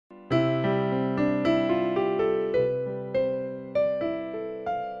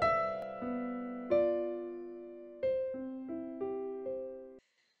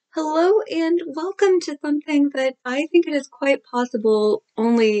Hello and welcome to something that I think it is quite possible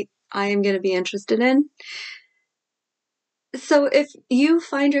only I am going to be interested in. So if you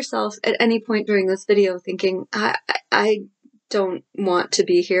find yourself at any point during this video thinking, I don't want to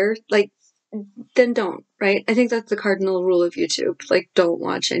be here, then don't, right? I think that's the cardinal rule of YouTube. Don't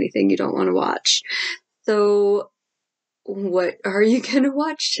watch anything you don't want to watch. So what are you going to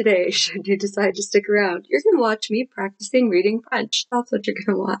watch today should you decide to stick around? You're going to watch me practicing reading French. That's what you're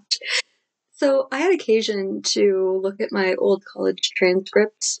going to watch. So I had occasion to look at my old college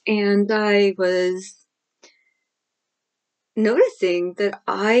transcripts, and I was noticing that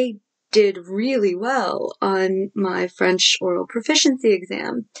I did really well on my French oral proficiency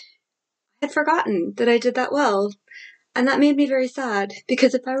exam. I had forgotten that I did that well, and that made me very sad,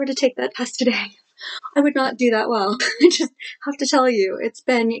 because if I were to take that test today, I would not do that well. I just have to tell you, it's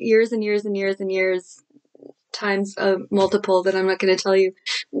been years and years and years and years, times multiple that I'm not going to tell you.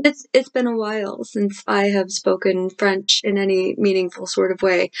 It's been a while since I have spoken French in any meaningful sort of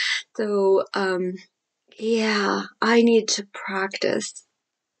way. So, yeah, I need to practice.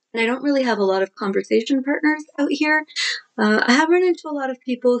 And I don't really have a lot of conversation partners out here. I have run into a lot of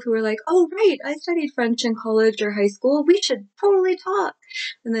people who are like, oh, right, I studied French in college or high school. We should totally talk.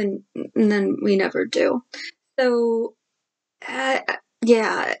 And then we never do. So,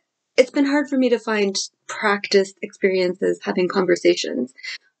 yeah, it's been hard for me to find practiced experiences having conversations,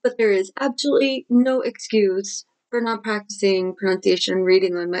 but there is absolutely no excuse for not practicing pronunciation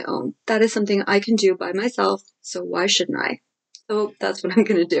reading on my own. That is something I can do by myself, so why shouldn't I? So that's what I'm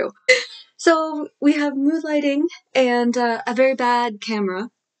going to do. So we have mood lighting and a very bad camera,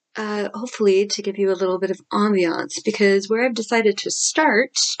 hopefully to give you a little bit of ambiance, because where I've decided to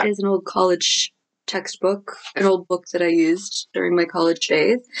start is an old college textbook, an old book that I used during my college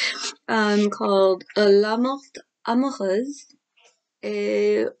days, called 𝐓𝐢𝐻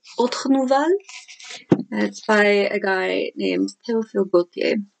𝐉𝐚𝐫. It's by a guy named Theophile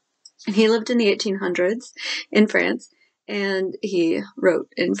Gautier. And he lived in the 1800s in France, and he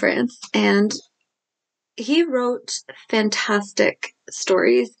wrote in France. And he wrote fantastic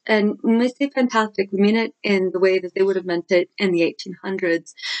stories, and when we say fantastic, we mean it in the way that they would have meant it in the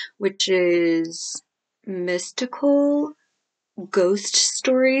 1800s, which is mystical, ghost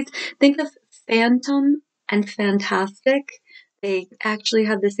stories. Think of phantom and fantastic. They actually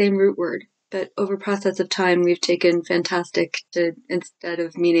have the same root word, but over process of time, we've taken fantastic to, instead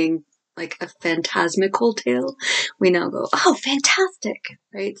of meaning like a phantasmical tale, we now go, oh, fantastic,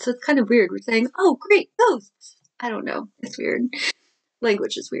 right? So it's kind of weird. We're saying, oh, great, ghosts. I don't know. It's weird.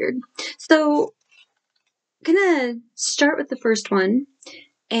 Language is weird. So I'm gonna start with the first one,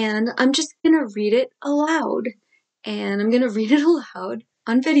 and I'm just gonna read it aloud. And I'm gonna read it aloud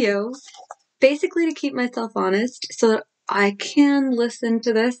on video, basically to keep myself honest, so that I can listen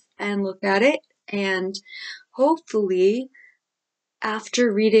to this and look at it, and hopefully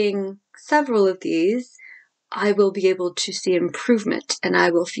after reading several of these, I will be able to see improvement, and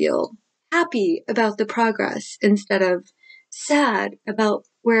I will feel happy about the progress instead of sad about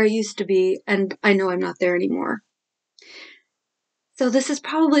where I used to be and I know I'm not there anymore. So this is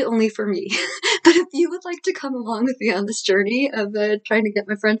probably only for me, but if you would like to come along with me on this journey of trying to get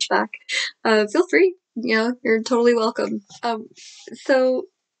my French back, feel free. You're totally welcome. So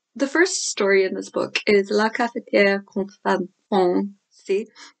the first story in this book is La Cafetiere contre. See,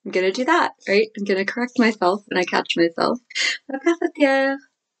 I'm gonna do that, right? I'm gonna correct myself when I catch myself. La Cafetiere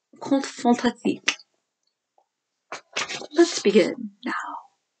contre fantastique. Let's begin now.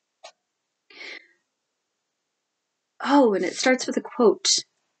 Oh, and it starts with a quote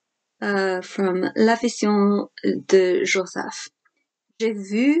from La Vision de Joseph. J'ai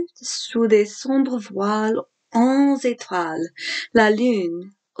vu sous des sombres voiles 11 étoiles, la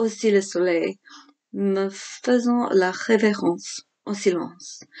lune, aussi le soleil, me faisant la révérence en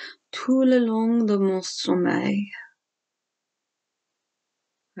silence, tout le long de mon sommeil.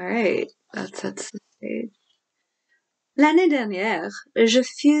 Alright, that sets the stage. L'année dernière, je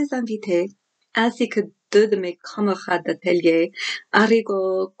fus invitée, ainsi que deux de mes camarades d'atelier,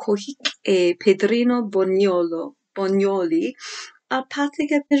 Arrigo Cohic et Pedrino Bognoli, à passer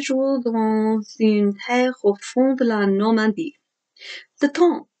quelques jours dans une terre au fond de la Normandie. Ce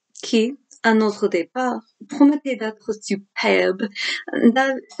temps qui, à notre départ, promettait d'être superbe,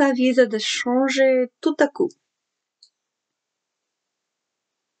 s'avise de changer tout à coup.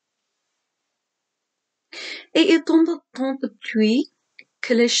 Et il tombe tant de pluie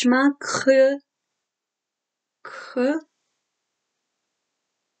que les chemins creux, que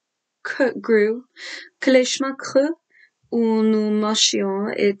les chemins creux où nous marchions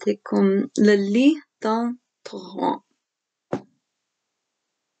étaient comme le lit d'un torrent.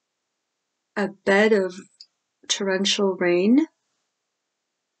 a bed of torrential rain.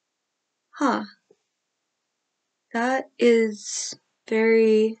 Huh. That is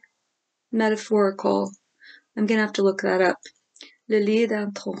very metaphorical. I'm gonna have to look that up. Le lit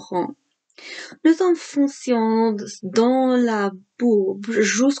d'un torrent. Nous enfoncions dans la bourbe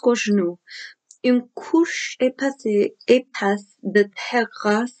jusqu'aux genoux. Une couche épaisse de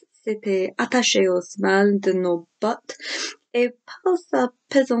terrasse s'était attachée aux semelles de nos bottes et par sa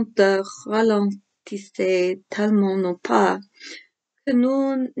pesanteur ralentissait tellement nos pas que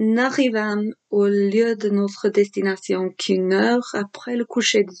nous n'arrivâmes au lieu de notre destination qu'une heure après le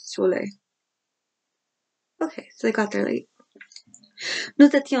coucher du soleil. Okay, so they got there late. Nous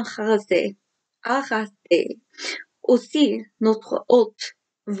étions harassés. Aussi, notre hôte,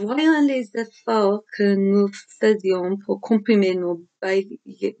 voyant les efforts que nous faisions pour comprimer nos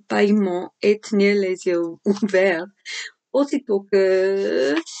bâillements et tenir les yeux ouverts, aussitôt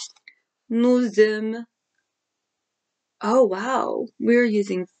que nous eûmes... Oh wow, we're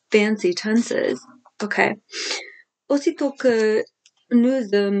using fancy tenses. Okay. Aussitôt que nous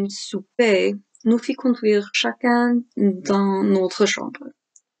eûmes soupé, nous fit conduire chacun dans notre chambre.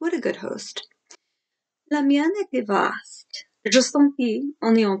 What a good host. La mienne était vaste. Je sentis,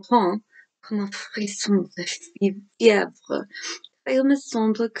 en y entrant, comme un frisson de fièvre. Et il me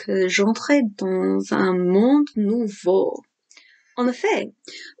semble que j'entrais dans un monde nouveau. En effet,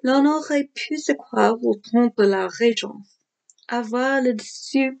 l'on aurait pu se croire au temps de la Régence. Avoir le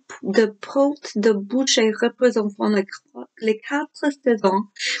dessus de portes de boucher représentant les 4 saisons,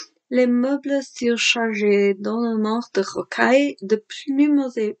 les meubles surchargés d'ornements de rocaille de plus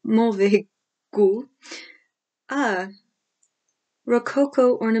mauvais goût. Ah,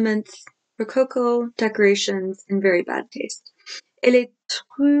 Rococo decorations in very bad taste. Et les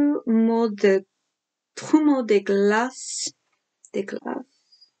trumeaux de glace,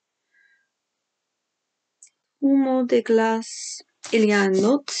 il y a une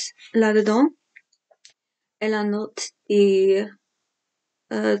note là-dedans. Et la note est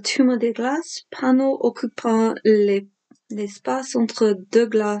trumeaux de glace, panneau occupant l'espace entre 2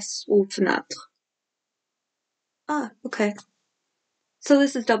 glaces ou fenêtres. Ah, okay. So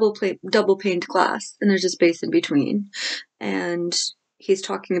this is double paned glass, and there's a space in between. And he's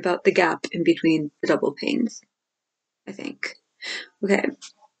talking about the gap in between the double panes, I think. Okay.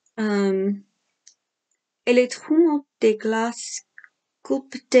 Et les trumeaux de glace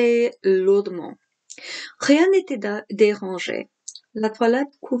sculptaient lourdement. Rien n'était dérangé. La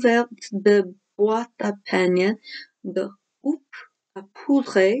toilette couverte de boîtes à peigne, de houppes à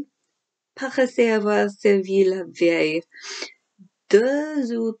poudrer, paraissait avoir servi la veille.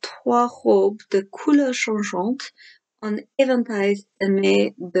 2 ou 3 robes de couleurs changeantes, en éventail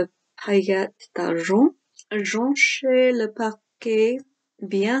semé de paillettes d'argent, jonchaient le parquet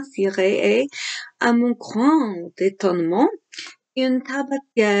bien ciré et, à mon grand étonnement, une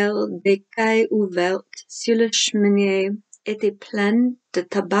tabatière d'écailles ouverte sur la cheminée était pleine de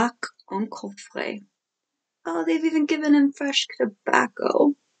tabac encoffré. Oh, they've even given him fresh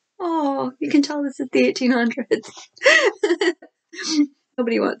tobacco. Oh, you can tell this is the 1800s.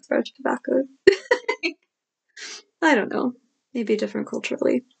 Nobody wants fresh tobacco. I don't know. Maybe different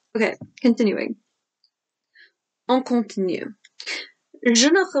culturally. Okay, continuing. On continue. Je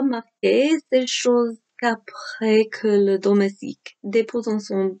ne remarquais ces choses qu'après que le domestique, déposant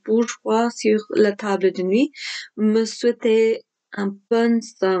son bourgeois sur la table de nuit, me souhaitait un bon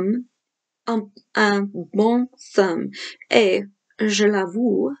somme, et, je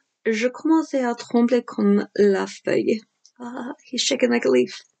l'avoue, je commençais à trembler comme la feuille. Ah, he's shaking like a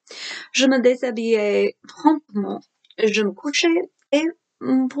leaf. Je me déshabillais promptement, je me couchais et,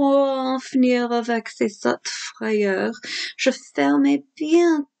 pour en finir avec ces sottes frayeurs, je fermais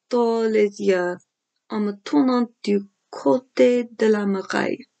bientôt les yeux en me tournant du côté de la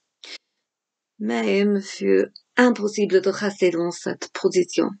muraille. Mais il me fut impossible de rester dans cette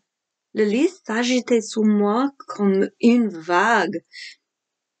position. Le lit s'agitait sous moi comme une vague.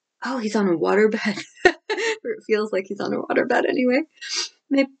 Oh, he's on a waterbed. Or it feels like he's on a waterbed anyway.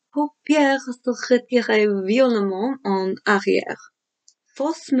 Mes paupières se retiraient violemment en arrière.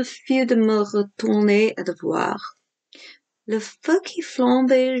 Force me fut de me retourner et de voir. Le feu qui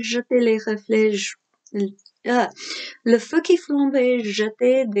flambait jetait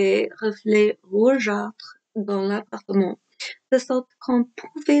des reflets rougeâtres dans l'appartement, de sorte qu'on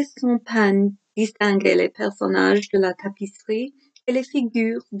pouvait sans peine distinguer les personnages de la tapisserie et les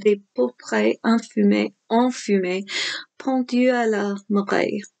figures des portraits enfumés pendus à la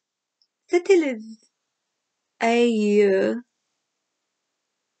muraille. C'était les 𝐓𝐢𝐩.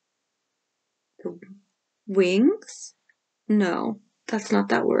 Wings? No, that's not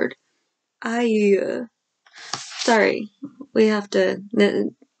that word. 𝐓𝐢𝐩. Sorry, we have to,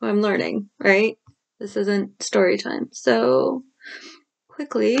 I'm learning, right? This isn't story time. So,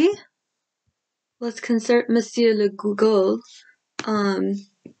 quickly, let's consult Monsieur le Google. I,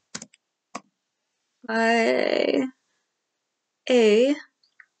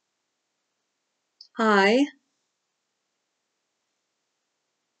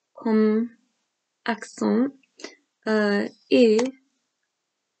 comme accent,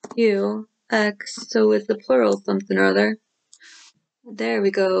 U, X, so it's the plural something or other. There we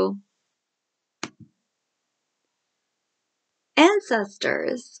go.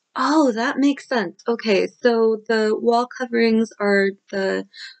 Ancestors. Oh, that makes sense. Okay, so the wall coverings are the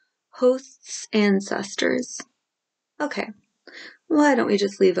host's ancestors. Okay, why don't we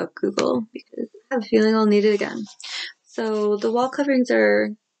just leave up Google, because I have a feeling I'll need it again. So the wall coverings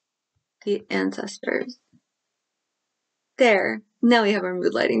are the ancestors. There, now we have our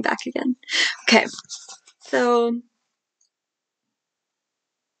mood lighting back again. Okay, so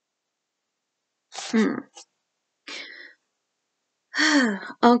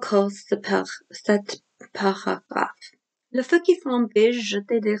encore cet paragraphe. Le feu qui flambait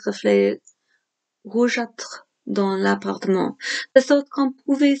jetait des reflets rougeâtres dans l'appartement, de sorte qu'on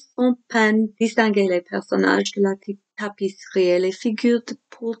pouvait sans peine distinguer les personnages de la tapisserie et les figures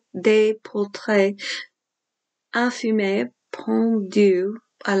des portraits infumés pendus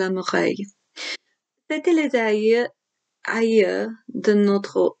à la muraille. C'étaient les aïeux de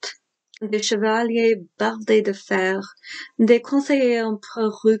notre hôte, des chevaliers bardés de fer, des conseillers en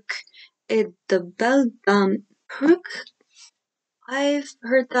perruque et de belles dames. Perruque? I've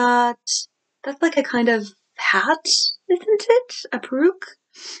heard that that's like a kind of hat, isn't it? A perruque?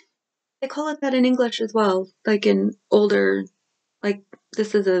 They call it that in English as well, like in older, like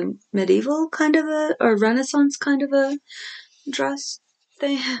this is a medieval kind of or Renaissance kind of a dress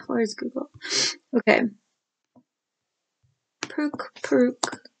thing. Where's Google? Okay. Perruque.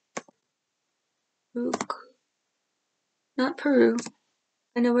 Not Peru.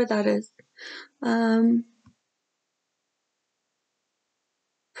 I know where that is.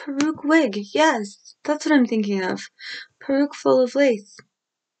 Perruque wig. Yes, that's what I'm thinking of. Perruque full of lace.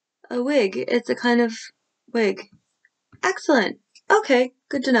 A wig. It's a kind of wig. Excellent. Okay,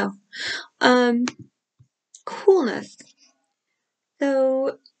 good to know. Coolness.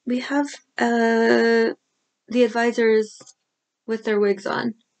 So we have the advisors with their wigs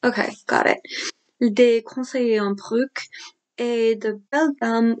on. Okay, got it. Des conseillers en perruque et de belles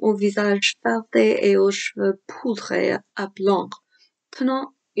dames au visage fardé et aux cheveux poudrés à blanc,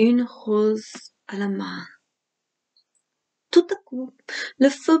 tenant une rose à la main. Tout à coup, le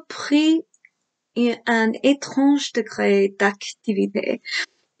feu prit un étrange degré d'activité.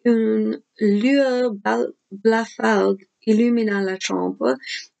 Une lueur blafarde illumina la chambre,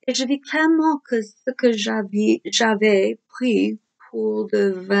 et je vis clairement que ce que j'avais pris pour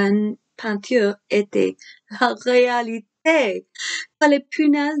de vaines peintures était la réalité. Les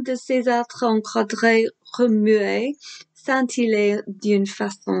punaises de ces êtres encadrés remuaient, scintillaient d'une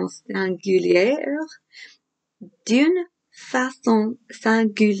façon singulière.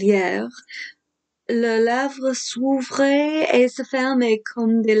 Le lèvres s'ouvraient et se fermaient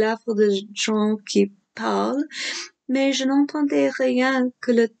comme des lèvres de gens qui parlent, mais je n'entendais rien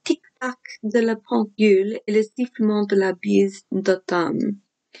que le tic-tac de la pendule et le sifflement de la bise d'automne.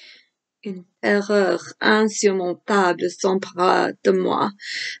 Une terreur insurmontable s'empara de moi.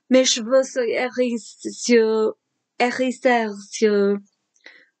 Mes cheveux se hérissèrent sur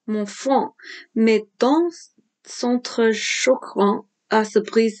mon front, mes dents s'entrechoquant à se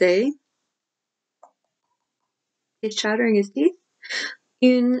briser. It's shattering his teeth.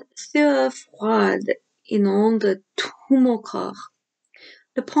 Une sueur froide inonde tout mon corps.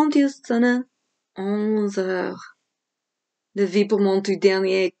 Le pendule sonna 11 heures. Le vibrement du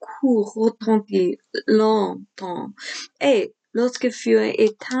dernier coup retentit longtemps, et lorsque fut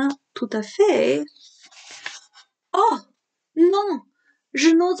éteint tout à fait, oh, non, je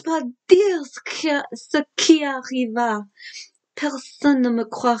n'ose pas dire ce qui arriva. Personne ne me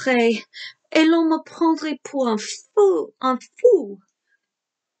croirait, et l'on me prendrait pour un fou.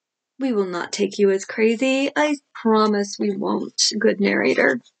 We will not take you as crazy. I promise we won't, good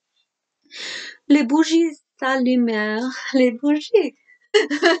narrator. Les bougies s'allumèrent. Les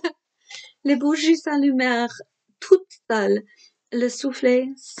bougies s'allumèrent toutes seules. Le soufflet,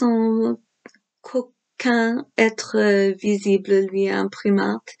 sans qu'aucun être visible lui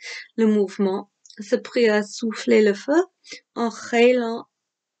imprimât le mouvement, se prit à souffler le feu en râlant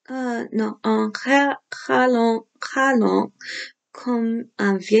comme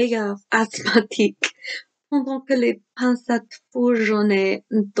un vieillard asthmatique. pendant que les pincettes fourgonnaient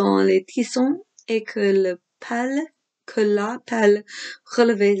dans les tissons et que la pelle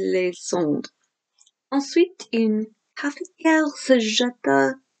relevait les sondes. Ensuite, une cafetière se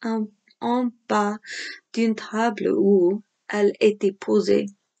jeta en bas d'une table où elle était posée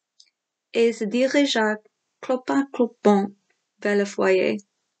et se dirigea clopin-clopant vers le foyer,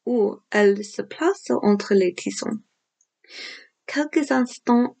 où elle se plaça entre les tissons. Quelques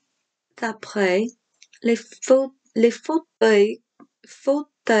instants après, les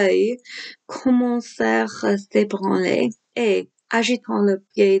fauteuils commencèrent à s'ébranler et, agitant le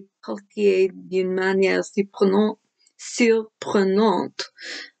pied portier d'une manière surprenante,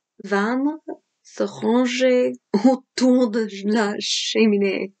 vinrent se ranger autour de la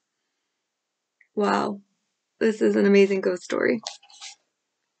cheminée. Wow, this is an amazing ghost story.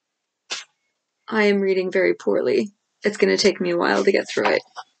 I am reading very poorly. It's going to take me a while to get through it.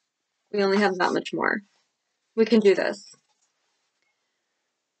 We only have that much more. We can do this.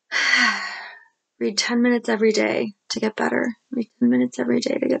 Read 10 minutes every day to get better. Read 10 minutes every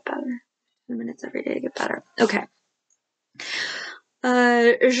day to get better. 10 minutes every day to get better. Okay.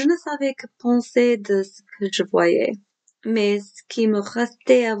 Je ne savais que penser de ce que je voyais, mais ce qui me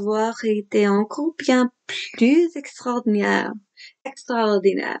restait à voir était encore bien plus extraordinaire.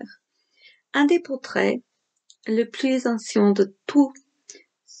 Un des portraits, le plus ancien de tous.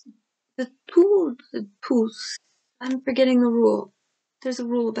 I'm forgetting the rule. There's a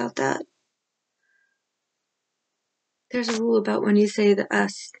rule about that. There's a rule about when you say the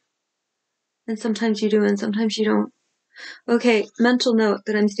S. And sometimes you do and sometimes you don't. Okay, mental note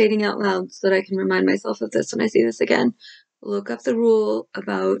that I'm stating out loud so that I can remind myself of this when I see this again. Look up the rule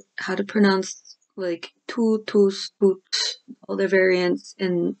about how to pronounce like tu, tus, tut, all their variants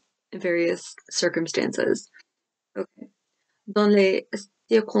in various circumstances. Okay. Dans les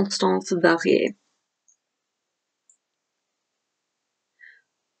circonstances variées.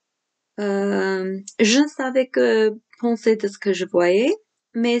 Je ne savais que penser de ce que je voyais,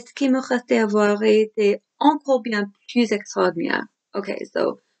 mais ce qui me restait à voir était encore bien plus extraordinaire. Okay,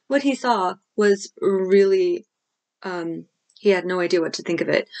 so what he saw was really, he had no idea what to think of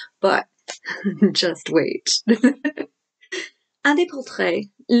it, but just wait. Un des portraits,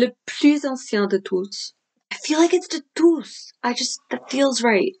 le plus ancien de tous. I feel like it's de tous. That feels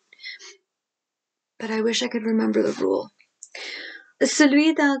right. But I wish I could remember the rule.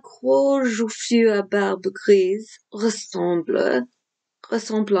 Celui d'un gros joufflu à barbe grise ressemblant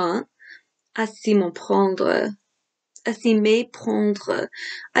à s'y méprendre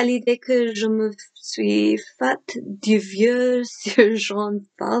à l'idée que je me suis faite du vieux sergent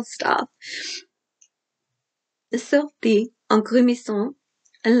Falstaff, sortit en grémissant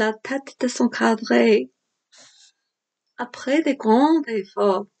la tête de son cadre après des grands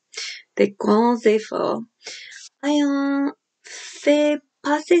efforts, ayant fait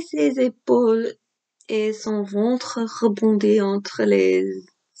passer ses épaules et son ventre rebondit entre les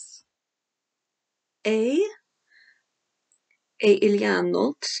et il y a un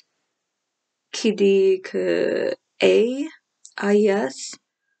note qui dit que AIS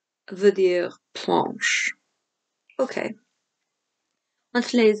veut dire planche. Ok.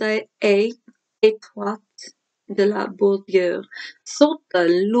 Entre les haies étroites de la bordure saute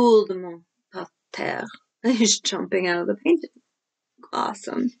lourdement par terre. He's jumping out of the painting.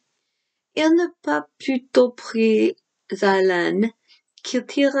 Awesome. Il n'a pas plutôt pris haleine qu'il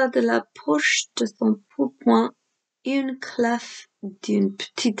tira de la poche de son pourpoint une clef d'une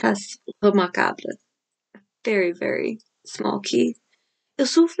petitesse remarquable. Very, very small key. Il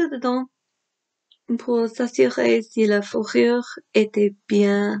souffle dedans pour s'assurer si la fourrure était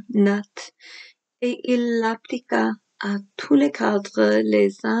bien nette et il l'appliqua à tous les cadres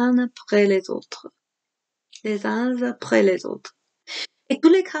les uns après les autres. Et tous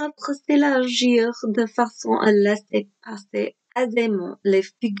les cadres s'élargirent de façon à laisser passer aisément les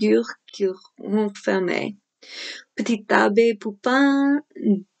figures qu'ils renfermaient. Petit abbé Poupin,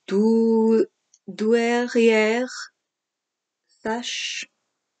 douairière,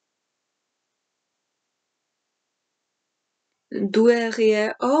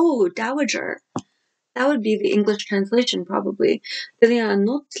 dowager. That would be the English translation, probably. Il y a un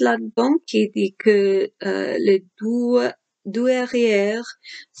autre là-dedans qui dit que les douairières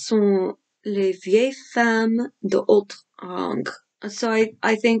sont les vieilles femmes de haute rang. So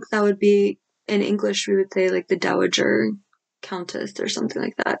I think that would be, in English, we would say like the dowager countess or something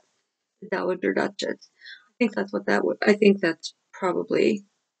like that. The dowager duchess. I think that's probably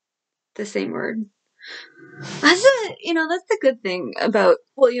the same word. That's the good thing about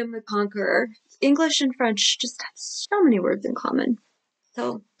William the Conqueror. English and French just have so many words in common.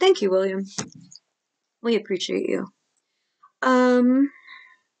 So, thank you, William. We appreciate you. All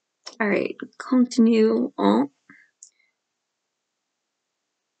right, continue on.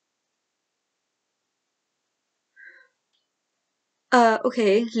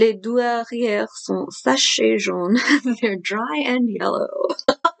 Okay, les douairières sont sachets jaunes. They're dry and yellow.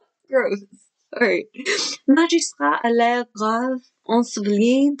 Gross. Alright. Magistrat à l'air grave,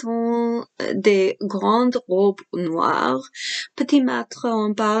 enseveli dans des grandes robes noires. Petit maître en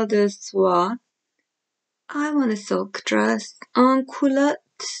bas de soie. I want a silk dress. En culotte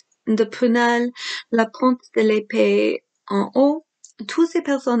de prunelle, la pointe de l'épée en haut. Tous ces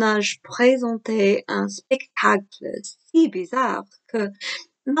personnages présentaient un spectacle si bizarre que,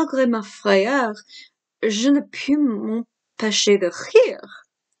 malgré ma frayeur, je ne pus m'empêcher de rire.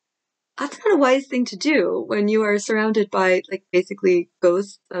 That's not a wise thing to do when you are surrounded by, like, basically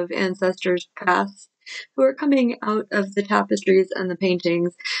ghosts of ancestors past who are coming out of the tapestries and the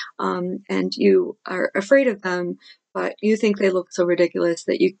paintings, and you are afraid of them, but you think they look so ridiculous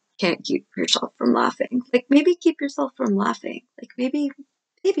that you can't keep yourself from laughing. Like, maybe keep yourself from laughing. Like, maybe,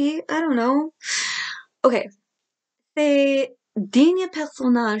 I don't know. Okay. Ces dignes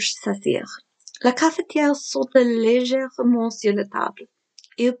personnages s'assirent. La cafetière sauta légèrement sur la table.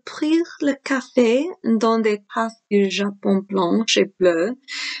 Ils prirent le café dans des tasses du Japon blanches et bleues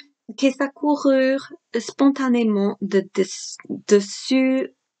qui s'accoururent spontanément dessus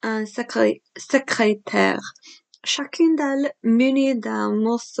un secrétaire. Chacune d'elles munie d'un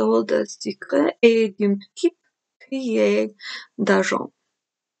morceau de sucre et d'une petite cuillère d'argent.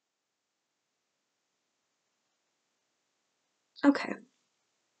 Okay.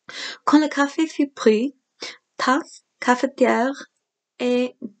 Quand le café fut pris, tasse, cafetière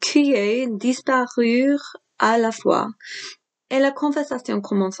et cuillère disparurent à la fois, et la conversation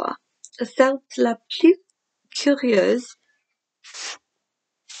commença. Celle la plus curieuse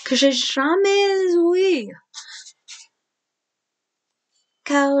que j'ai jamais ouïe,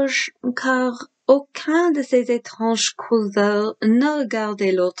 car aucun de ces étranges causeurs ne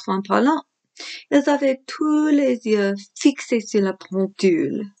regardait l'autre en parlant. Ils avaient tous les yeux fixés sur la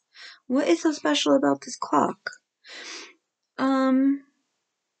pendule. What is so special about this clock?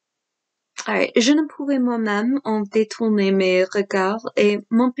 Alright, je ne pouvais moi-même en détourner mes regards et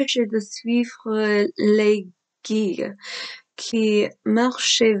m'empêcher de suivre les guilles qui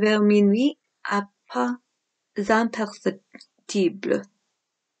marchaient vers minuit à pas imperceptibles.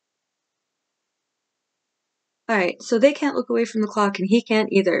 Alright, so they can't look away from the clock and he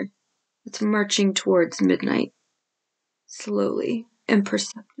can't either. It's marching towards midnight. Slowly,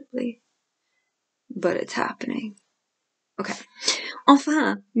 imperceptibly. But it's happening. Okay.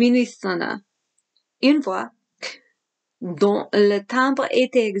 Enfin, minuit sonna. Une voix, dont le timbre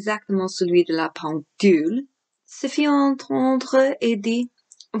était exactement celui de la pendule, se fit entendre et dit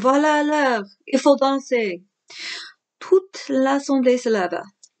 « Voilà l'heure, il faut danser !» Toute l'assemblée se leva.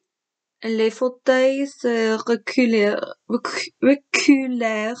 Les fauteuils se reculèrent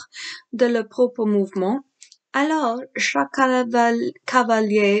de leur propre mouvement. Alors, chaque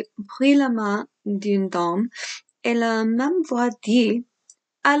cavalier prit la main d'une dame et la même voix dit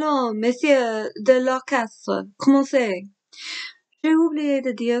 « Allons, messieurs de l'orchestre, commencez !» J'ai oublié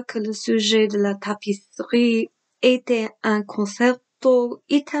de dire que le sujet de la tapisserie était un concerto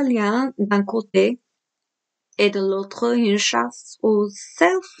italien d'un côté et de l'autre une chasse aux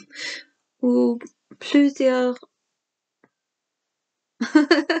cerfs ou plusieurs...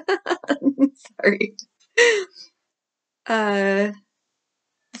 Sorry.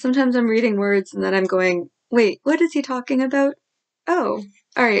 Sometimes I'm reading words and then I'm going, wait, what is he talking about? Oh,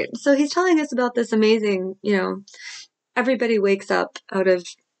 all right. So he's telling us about this amazing, everybody wakes up out of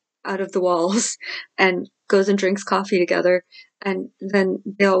the walls and goes and drinks coffee together, and then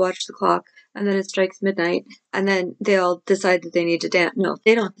they all watch the clock, and then it strikes midnight, and then they all decide that they need to dance. No,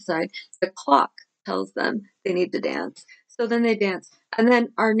 they don't decide. The clock tells them they need to dance. So then they dance. And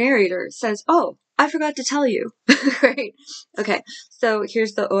then our narrator says, oh, I forgot to tell you. Right? Okay. So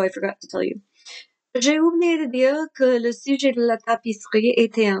here's the, I forgot to tell you. J'ai oublié de dire que le sujet de la tapisserie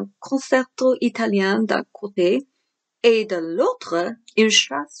était un concerto italien d'un côté, et de l'autre, une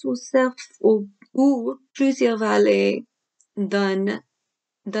chasse aux cerfs où plusieurs valets donnaient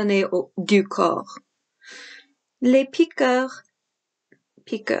du corps. Les piqueurs,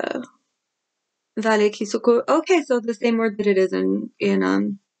 valets qui secourent. Okay, so the same word that it is in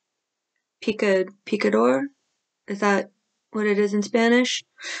picador. Is that what it is in Spanish?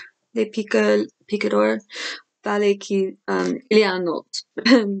 Les picador, valets qui, il y a un autre.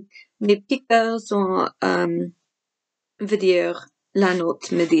 Les piqueurs sont, veut dire la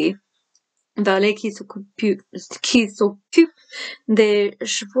note me dit. Valet qui s'occupe des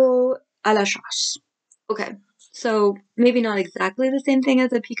chevaux à la chasse. Okay, so maybe not exactly the same thing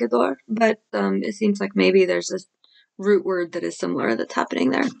as a picador, but it seems like maybe there's this root word that is similar that's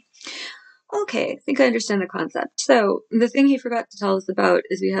happening there. Okay, I think I understand the concept. So the thing he forgot to tell us about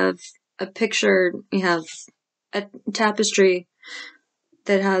is we have a picture, we have a tapestry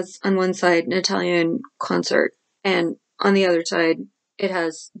that has on one side an Italian concert, and on the other side it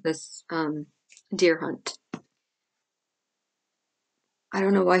has this deer hunt. I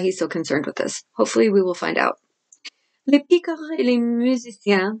don't know why he's so concerned with this. Hopefully we will find out. Les piqueurs et les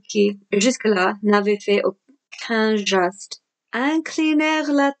musiciens qui, jusque-là, n'avaient fait aucun geste, inclinèrent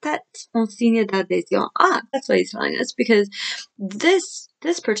la tête en signe d'adhésion. Ah, that's what he's telling us, because this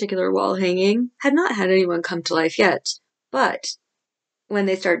particular wall hanging had not had anyone come to life yet, but when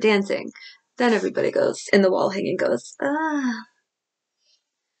they start dancing, then everybody goes, and the wall hanging goes, ah.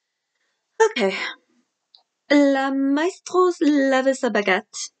 Okay. La maestro lève sa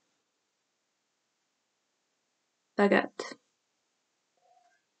baguette. Baguette.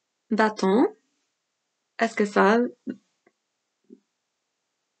 Bâton. Est-ce que ça...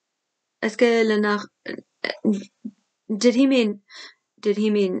 Est-ce que le nar... Did he mean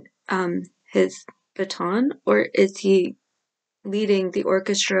his baton, or is he leading the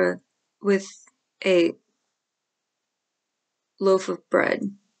orchestra with a loaf of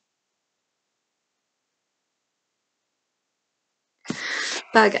bread?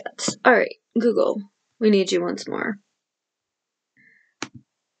 Baguette. All right, Google. We need you once more.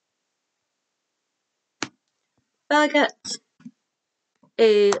 Baguette.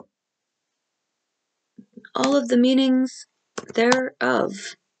 All of the meanings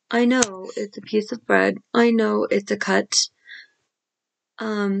thereof. I know it's a piece of bread. I know it's a cut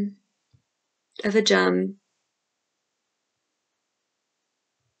of a gem.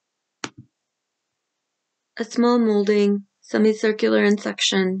 A small molding, semicircular in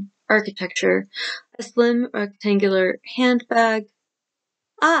section, architecture, a slim rectangular handbag.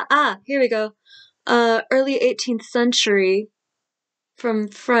 Here we go. Early 18th century, from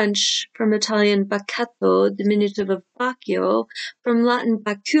French, from Italian bacchetto, diminutive of baccio, from Latin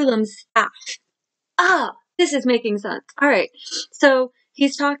baculum, staff. This is making sense. All right. So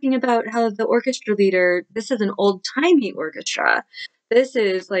he's talking about how the orchestra leader, this is an old-timey orchestra. This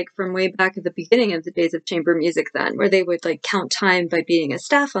is like from way back at the beginning of the days of chamber music then, where they would like count time by beating a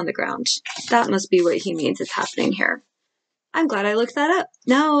staff on the ground. That must be what he means is happening here. I'm glad I looked that up.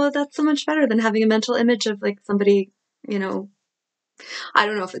 No, that's so much better than having a mental image of like somebody, I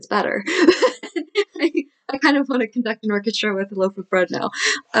don't know if it's better. I kind of want to conduct an orchestra with a loaf of bread now.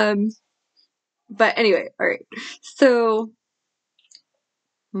 But anyway, all right. So,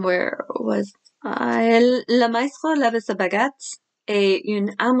 where was I? Le maestro lève sa baguette et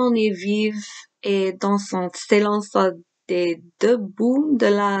une harmonie vive et dansante s'élança des deux bouts de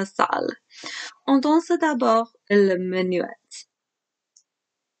la salle. On danse d'abord le menuet.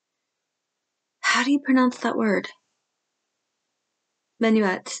 How do you pronounce that word?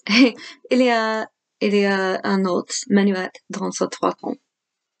 Menuet. il y a un autre menuet dans ce trois temps.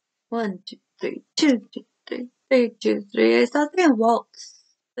 1, 2, 3, 2, 2, 3, 3, 2, 3. I thought they waltz,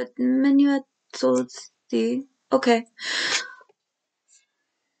 but menuet aussi. Okay.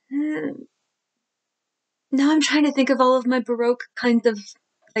 Now I'm trying to think of all of my Baroque kinds of,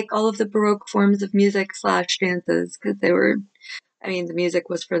 like all of the Baroque forms of music / dances, because they were, the music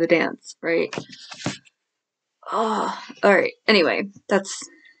was for the dance, right? Oh, all right. Anyway, that's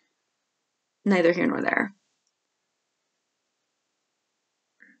neither here nor there.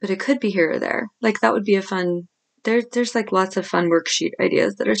 But it could be here or there. Like that would be a fun, there's like lots of fun worksheet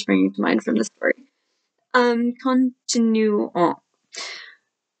ideas that are springing to mind from the story. Continuons.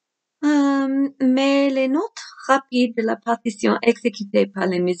 Mais les notes rapides de la partition exécutée par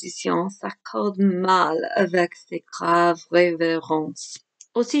les musiciens s'accordent mal avec ces graves révérences.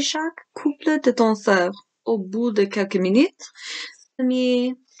 Aussi, chaque couple de danseurs, au bout de quelques minutes, se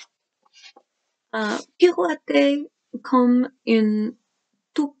mit à pirouetter comme une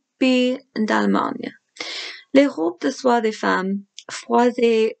toupie d'Allemagne. Les robes de soie des femmes,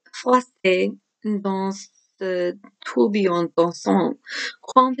 froissées dans ce tourbillon dansant,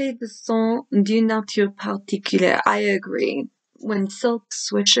 rendaient de son d'une nature particulière. I agree. When silk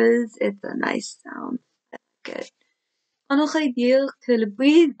swishes, it's a nice sound. Good. On aurait dire que le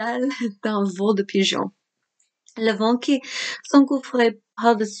bruit d'ailes d'un vol de pigeon. Le vent qui s'engouffrait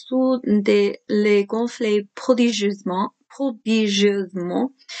par-dessous les gonflait prodigieusement,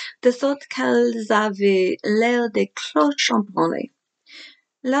 de sorte qu'elles avaient l'air des cloches embranlées.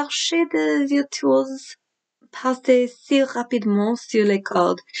 L'archet de virtuose passait si rapidement sur les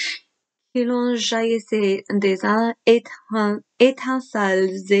cordes qu'il en jaillissait des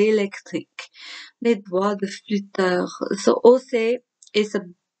étincelles électriques. Les doigts de flûteurs se haussaient et se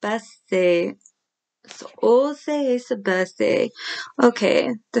baissaient.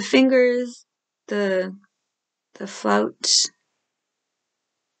 Okay, the fingers, the flout.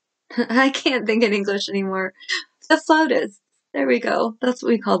 I can't think in English anymore. The flautists. There we go. That's what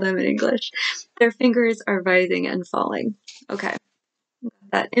we call them in English. Their fingers are rising and falling. Okay.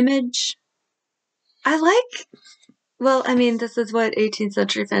 That image. Well, I mean, this is what 18th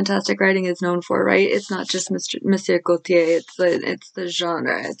century fantastic writing is known for, right? It's not just Monsieur Gautier, it's the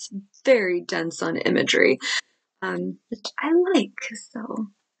genre. It's very dense on imagery, which I like, so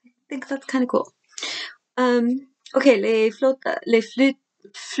I think that's kind of cool. Okay, les flûteurs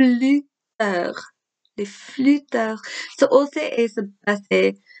se haussaient et se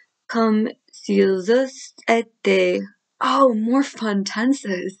baissaient comme s'ils eussent été, oh, more fun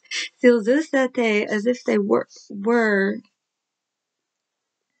tenses, s'ils eussent été as if they were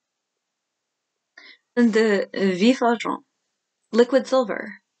the 𝐓𝐢𝐩, liquid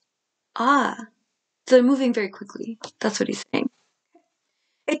silver. Ah, so they're moving very quickly. That's what he's saying.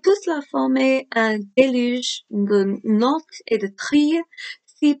 Et tout cela formait un déluge de notes et de trilles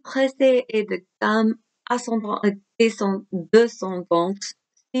si pressés et de gammes ascendantes et descendantes,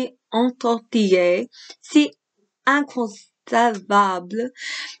 si entortillés, si inconcevables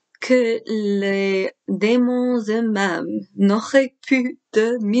que les démons eux-mêmes n'auraient pu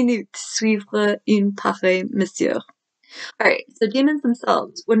 2 minutes suivre une pareille mesure. Alright, so demons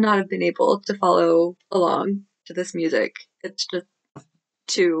themselves would not have been able to follow along to this music. It's just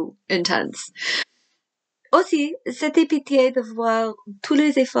too intense. Aussi, c'était pitié de voir tous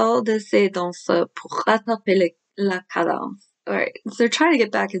les efforts de ces danseurs pour rattraper la cadence. Alright, so they're trying to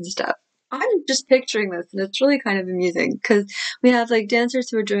get back in step. I'm just picturing this, and it's really kind of amusing, because we have, like, dancers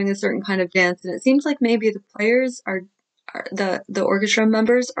who are doing a certain kind of dance, and it seems like maybe the players are the orchestra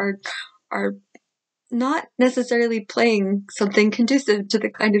members are not necessarily playing something conducive to the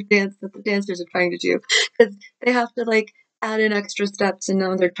kind of dance that the dancers are trying to do, because they have to, like, add in extra steps, and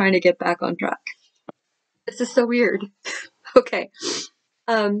now they're trying to get back on track. This is so weird. Okay.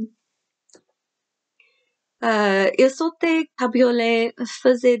 Il sautait, cabriolet,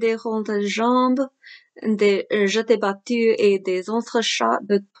 faisait des rondes de jambes, des jetés battus et des entrechats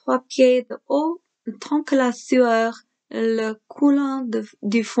de 3 pieds de haut, tant que la sueur, le coulant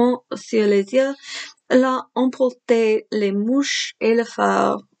du fond sur les yeux, l'a emporté les mouches et le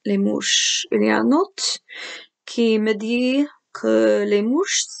phare. Les mouches. Il y a un autre qui me dit que les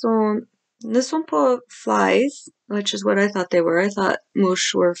mouches ne sont pas flies, which is what I thought they were. I thought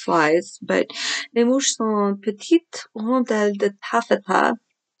mouches were flies, but les mouches sont petites rondelles de taffeta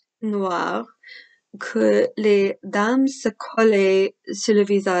noires que les dames se collaient sur le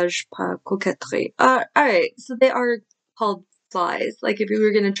visage par coquetterie. Alright, so they are called flies. Like, if you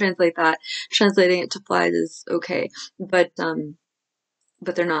were going to translate that, translating it to flies is okay, but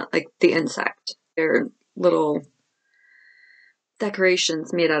they're not like the insect. They're little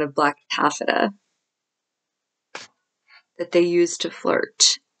decorations made out of black taffeta that they use to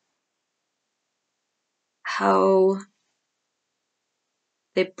flirt. How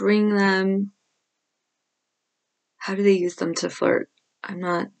they bring them, how do they use them to flirt? I'm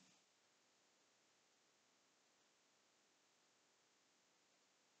not.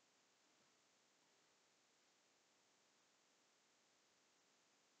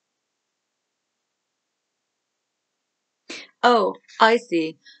 Oh, I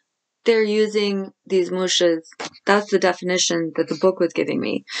see. They're using these mouches. That's the definition that the book was giving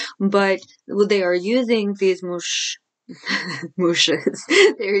me. But they are using these mouches.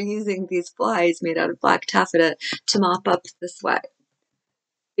 They're using these flies made out of black taffeta to mop up the sweat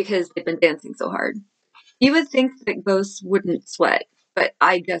because they've been dancing so hard. You would think that ghosts wouldn't sweat, but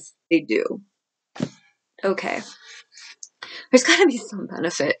I guess they do. Okay. There's gotta be some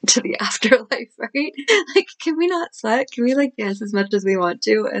benefit to the afterlife, right? Like, can we not sweat? Can we, like, dance as much as we want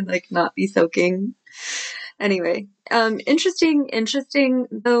to and, like, not be soaking? Anyway, interesting,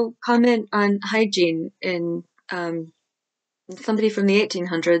 though, comment on hygiene in, somebody from the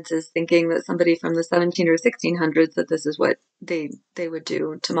 1800s is thinking that somebody from the 17 or 1600s, that this is what they would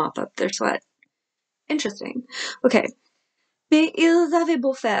do to mop up their sweat. Interesting. Okay. Mais ils avaient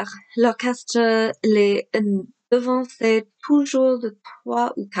beau faire, l'orchestre les devançait toujours de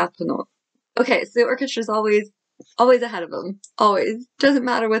 3 ou 4 notes. Okay, so the orchestra's always ahead of them. Always. Doesn't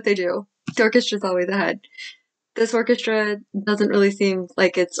matter what they do. The orchestra's always ahead. This orchestra doesn't really seem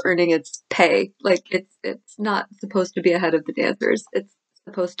like it's earning its pay. Like, it's not supposed to be ahead of the dancers. It's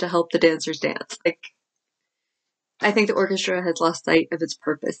supposed to help the dancers dance. Like, I think the orchestra has lost sight of its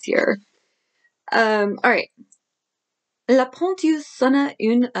purpose here. All right. La pendule sonna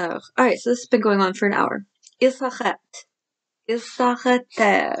 1 heure. All right, so this has been going on for an hour. Ils s'arrêtent. Ils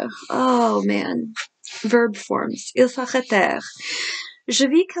s'arrêtèrent. Oh, man. Verb forms. Ils s'arrêtèrent. Je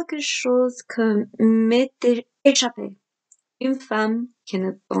vis quelque chose que m'était échappé. Une femme qui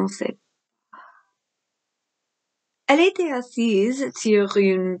ne pensait. Elle était assise sur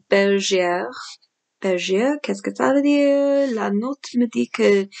une bergère. Bergère, qu'est-ce que ça veut dire? La note me dit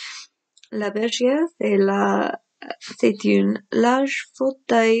que la bergère, c'est une large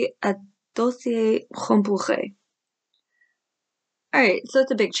fauteuil à dossier rembourré. Alright, so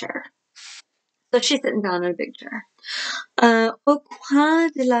it's a big chair. So she's sitting down in a big chair. Au coin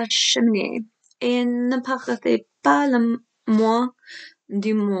de la cheminée, et ne paraissait pas le moins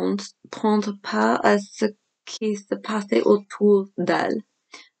du monde prendre part à ce qui se passait autour d'elle.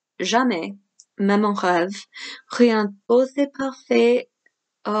 Jamais, même en rêve, rien d'aussi parfait.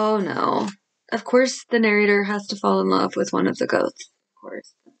 Oh no. Of course the narrator has to fall in love with one of the goats. Of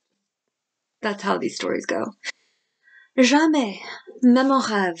course. That's how these stories go. Jamais, même en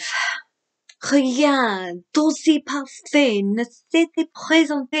rêve, rien d'aussi parfait ne s'était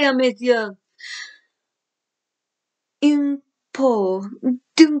présenté à mes yeux. Une peau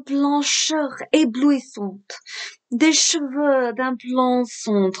d'une blancheur éblouissante, des cheveux d'un blanc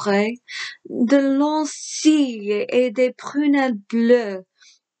cendré, de longs cils et des prunelles bleues,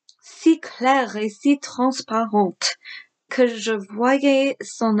 si claires et si transparentes, que je voyais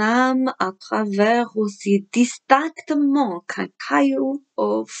son âme à travers aussi distinctement qu'un caillou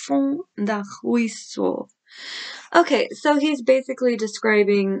au fond d'un ruisseau. Okay, so he's basically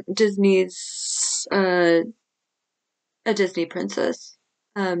describing Disney's, a Disney princess.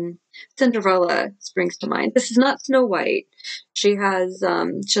 Cinderella springs to mind. This is not Snow White. She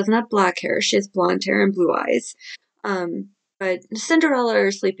doesn't have black hair. She has blonde hair and blue eyes. But Cinderella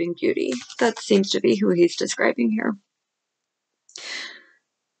or Sleeping Beauty, that seems to be who he's describing here.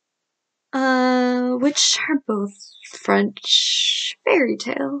 Which are both French fairy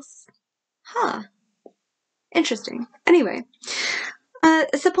tales. Huh. Interesting. Anyway.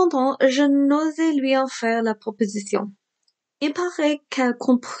 Cependant, je n'osais lui en faire la proposition. Il paraît qu'elle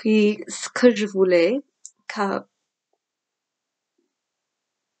comprit ce que je voulais, car...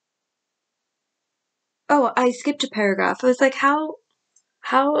 Oh, I skipped a paragraph. I was like, how,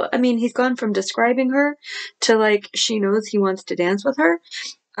 I mean, he's gone from describing her to like, she knows he wants to dance with her.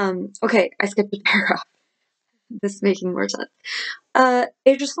 Okay, I skipped a paragraph. This is making more sense.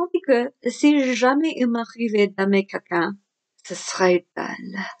 Et je sentis que si jamais il m'arrivait d'aimer quelqu'un, ce serait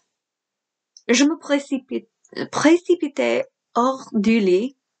elle. Je me précipitais hors du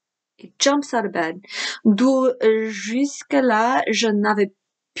lit. It jumps out of bed, d'où jusque-là je n'avais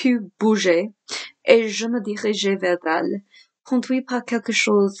pu bouger, et je me dirigeais vers elle, conduit par quelque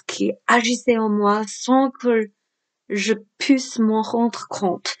chose qui agissait en moi sans que je puisse m'en rendre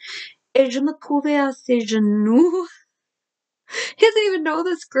compte. Et je me trouvais à ses genoux. He doesn't even know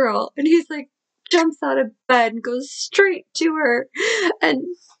this girl, and he's like, jumps out of bed and goes straight to her, and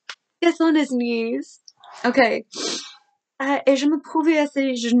gets on his knees. Okay. Et je me trouvais à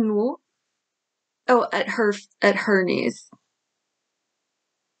ses genoux. Oh, at her knees.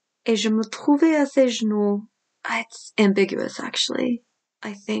 Et je me trouvais à ses genoux. It's ambiguous, actually.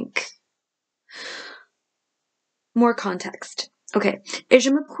 I think. More context. Okay. Et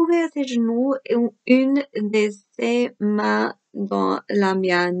je me trouvais à ses genoux, une de ses mains dans la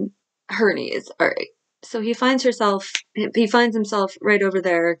mienne, her knees. All right. So he finds himself right over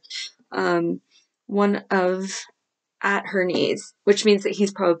there, one of at her knees, which means that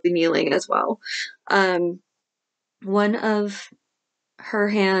he's probably kneeling as well. One of her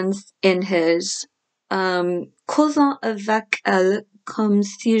hands in his, causant avec elle comme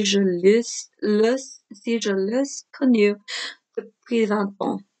si je l'eusse connu depuis 20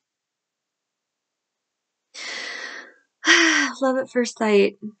 ans. Love at first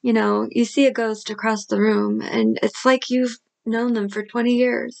sight. You know, you see a ghost across the room and it's like you've known them for 20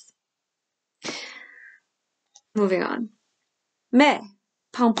 years. Moving on. Mais,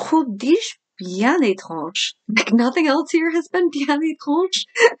 par prodige bien étrange. Like nothing else here has been bien étrange.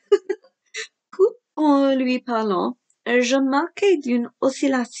 Tout en lui parlant, je marquais d'une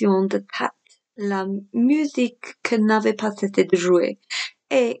oscillation de tête la musique que n'avait pas cessé de jouer.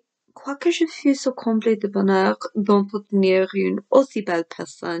 Et, quoique je fusse au comble de bonheur d'entretenir une aussi belle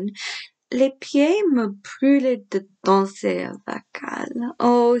personne, les pieds me brûlaient de danser avec elle.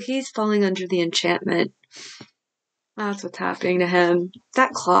 Oh, he's falling under the enchantment. That's what's happening to him.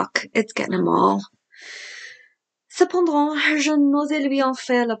 That clock, it's getting him all. Cependant, je n'osais lui en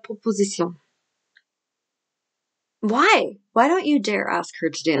faire la proposition. Why? Why don't you dare ask her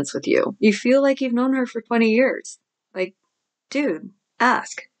to dance with you? You feel like you've known her for 20 years. Like, dude,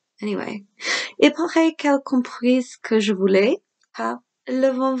 ask. Anyway. Il paraît qu'elle comprit ce que je voulais, car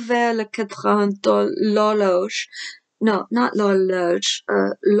levant vers le cadran de l'horloge, non, not l'horloge,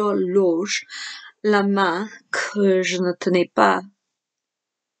 l'horloge, la main que je ne tenais pas.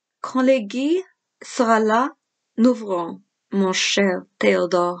 Quand l'aiguille sera là, nous verrons, mon cher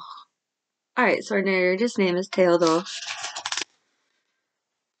Théodore. Alright, so our narrator's name is Théodore.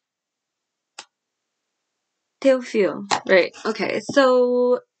 Theophile, right, okay,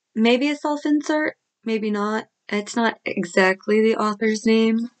 so maybe a self-insert, maybe not. It's not exactly the author's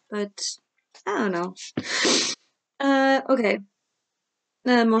name, but I don't know. Okay.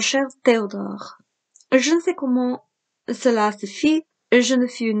 Mon cher Théodore, je ne sais comment cela se fit, je ne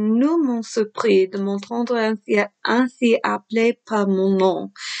fus nullement surpris de m'entendre ainsi appelé par mon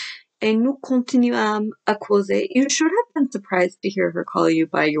nom, et nous continuâmes à causer. You should have been surprised to hear her call you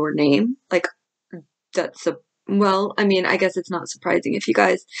by your name. Like, well, I mean, I guess it's not surprising. If you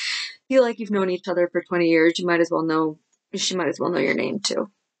guys feel like you've known each other for 20 years, she might as well know your name too.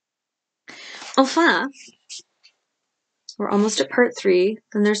 Enfin, we're almost at part 3,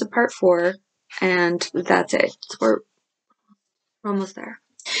 then there's a part 4, and that's it. So we're almost there.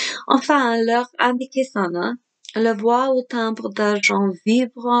 Enfin, l'heure indiquée sonna, le voix au timbre d'argent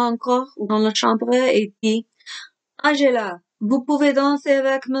vibra encore dans la chambre et dit « Angela, vous pouvez danser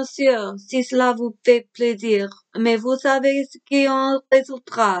avec monsieur, si cela vous fait plaisir, mais vous savez ce qui en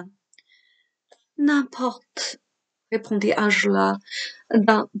résultera. » N'importe, répondit Angela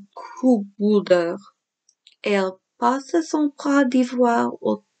d'un coup boudeur, et elle passe son bras d'ivoire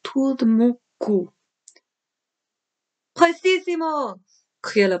autour de mon cou. Prestissimo!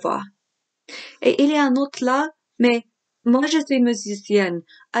 Cria la voix. Et il y a un autre là, mais moi je suis musicienne,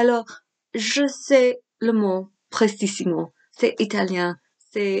 alors je sais le mot prestissimo. C'est italien,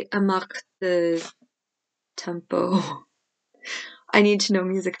 c'est une marque de tempo. I need to know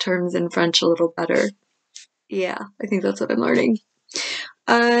music terms in French a little better. Yeah, I think that's what I'm learning.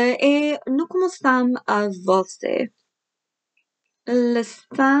 Et nous commençons à valser. Le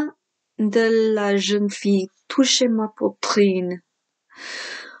sein de la jeune fille touchait ma poitrine.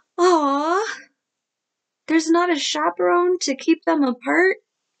 Oh, there's not a chaperone to keep them apart?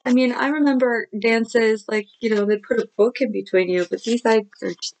 I mean, I remember dances, like, they put a book in between you, but these guys are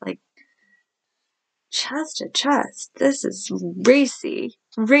just like chest to chest. This is racy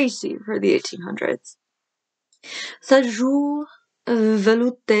for the 1800s. Sa joue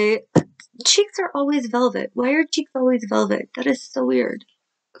veloutée. Cheeks are always velvet. Why are cheeks always velvet? That is so weird.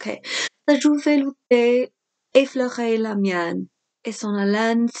 Okay. Sa joue veloutée effleurait la mienne, et son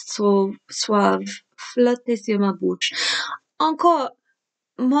haleine suave flottait sur ma bouche. Encore,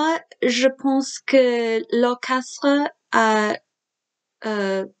 moi, je pense que l'orchestre a...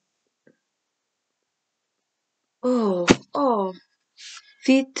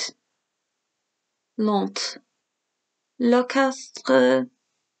 vite, lente. L'orchestre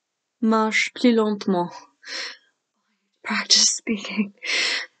marche plus lentement. Practice speaking.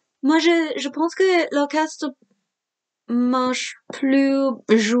 Moi, je pense que l'orchestre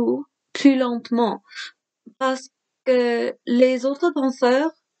joue plus lentement. Parce que les autres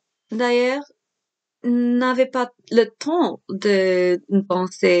danseurs, d'ailleurs, n'avaient pas le temps de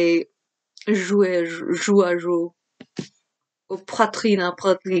danser joue à joue, au poitrine à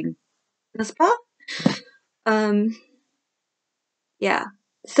poitrine. N'est-ce pas? Yeah.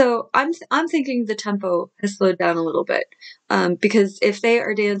 So I'm thinking the tempo has slowed down a little bit. Because if they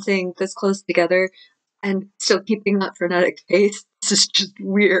are dancing this close together and still keeping that frenetic pace, this is just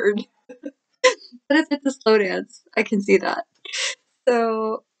weird. But if it's a slow dance, I can see that.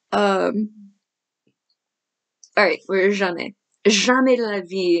 So, alright, we're jamais de la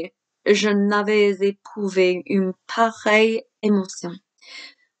vie, je n'avais éprouvé une pareille émotion.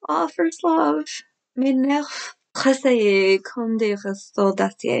 Oh, first love, mes nerfs tressaillaient comme des ressorts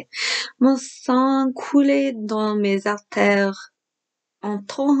d'acier. Mon sang coulait dans mes artères en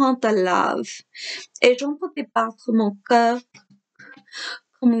torrent de lave, et j'entendais battre mon cœur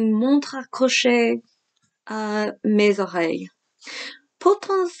comme une montre accrochée à mes oreilles.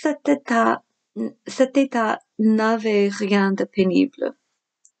 Pourtant, cet état n'avait rien de pénible.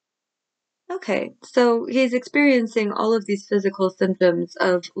 Okay, so he's experiencing all of these physical symptoms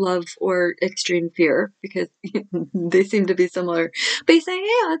of love or extreme fear because they seem to be similar. But he's saying,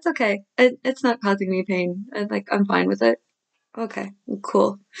 yeah, it's okay. It's not causing me pain. I'm fine with it. Okay,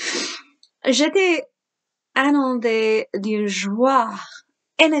 cool. J'étais inondée d'une joie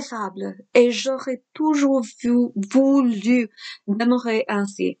ineffable et j'aurais toujours voulu demeurer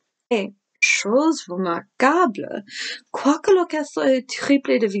ainsi. Et Chose remarquable, quoique l'orchestre ait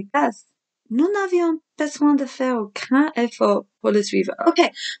triplé de vitesse, nous n'avions besoin de faire aucun effort pour le suivre.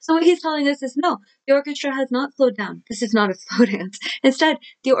 Okay, so what he's telling us is no, the orchestra has not slowed down. This is not a slow dance. Instead,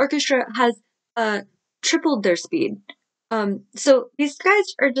 the orchestra has tripled their speed. So these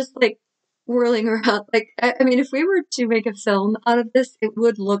guys are just like whirling around. Like, I mean, if we were to make a film out of this, it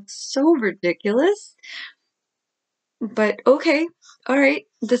would look so ridiculous. But okay, all right,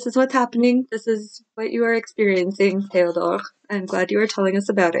 this is what's happening. This is what you are experiencing, Theodore. I'm glad you are telling us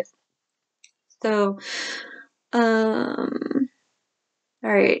about it. So, all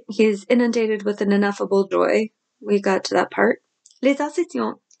right, he's inundated with an ineffable joy. We got to that part. Les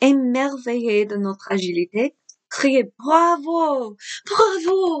assistants, émerveillés de notre agilité, criaient bravo,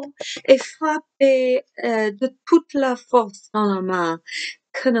 bravo, et frappaient de toute la force dans leurs mains,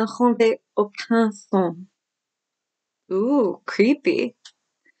 que ne rendait aucun son. Ooh, creepy.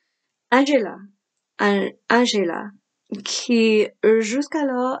 Angela, qui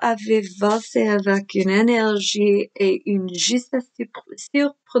jusqu'alors avait valsé avec une énergie et une justesse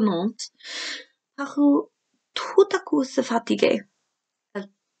surprenante, parut tout à coup se fatiguer. Elle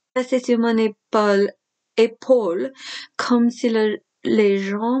passait sur mon épaule comme si les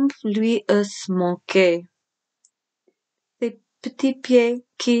jambes lui eussent manqué. Ses petits pieds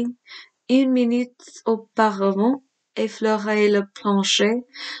qui, une minute auparavant, effleuraient le plancher,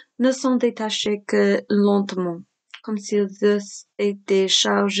 ne sont détachés que lentement, comme s'ils eussent été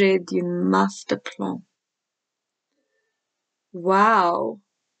chargés d'une masse de plomb. Wow.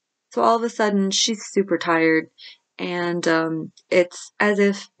 So all of a sudden, she's super tired, and it's as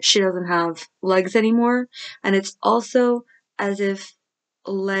if she doesn't have legs anymore, and it's also as if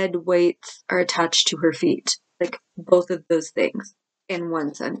lead weights are attached to her feet. Like, both of those things in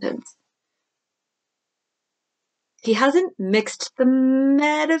one sentence. He hasn't mixed the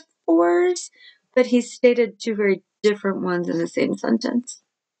metaphors, but he stated two very different ones in the same sentence,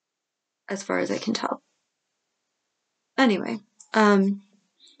 as far as I can tell. Anyway,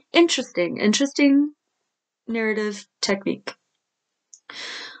 interesting narrative technique.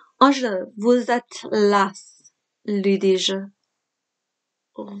 Angela, vous êtes lasse, lui dis-je.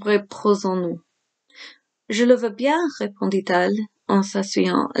 Reposons-nous. Je le veux bien, répondit-elle, en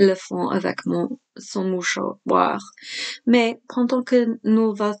s'asseyant le front avec son mouchoir. Mais pendant que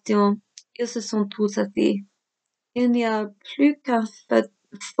nous vassions, ils se sont tous assis. Il n'y a plus qu'un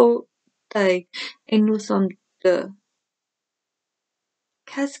fauteuil et nous sommes deux.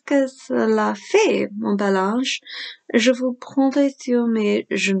 Qu'est-ce que cela fait, mon bel ange? Je vous prendrai sur mes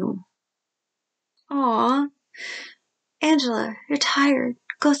genoux. Aw, Angela, you're tired.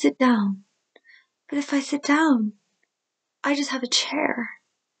 Go sit down. But if I sit down, I just have a chair.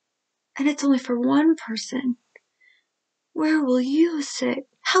 And it's only for one person. Where will you sit?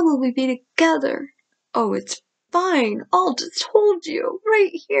 How will we be together? Oh, it's fine. I'll just hold you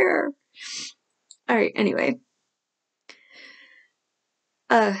right here. All right, anyway.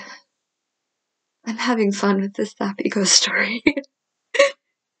 I'm having fun with this sappy ghost story.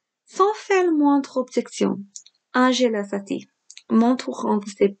 Sans faire la moindre objection, Angela s'assit, m'entourant de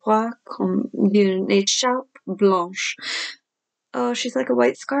ses bras comme d'une écharpe blanche. Oh, she's like a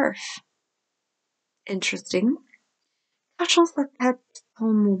white scarf. Interesting. Cachant sa tête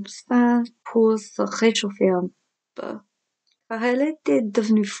dans mon sein pour se réchauffer un peu, car elle était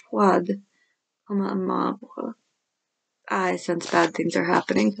devenue froide comme un marbre. I sense bad things are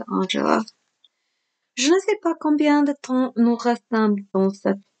happening to Angela. Je ne sais pas combien de temps nous restâmes dans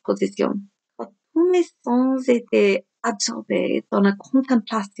cette position. Tous mes sens étaient absorbés dans la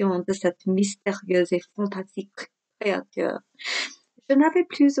contemplation de cette mystérieuse et fantastique créature. Je n'avais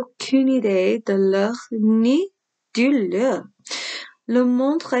plus aucune idée de l'heure ni du lieu. Le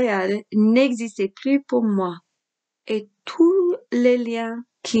monde réel n'existait plus pour moi, et tous les liens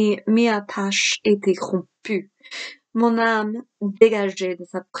qui m'y attachent étaient rompus. Mon âme, dégagée de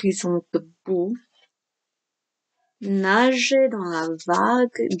sa prison de boue, nageait dans le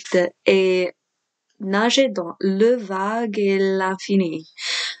vague et l'infini.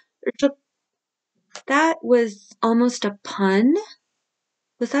 That was almost a pun.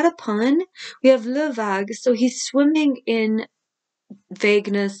 Was that a pun? We have le vague, so he's swimming in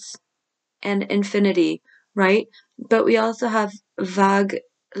vagueness and infinity, right? But we also have vague,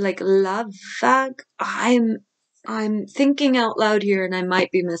 like la vague. I'm thinking out loud here and I might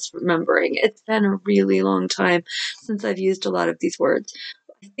be misremembering. It's been a really long time since I've used a lot of these words.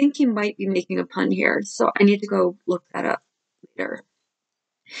 I think he might be making a pun here, so I need to go look that up later.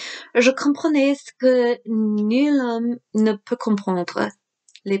 Je comprenais ce que nul homme ne peut comprendre.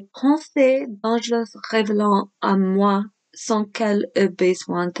 Les pensées d'Angela se révélant à moi sans qu'elle ait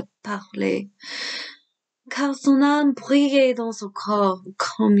besoin de parler, car son âme brillait dans son corps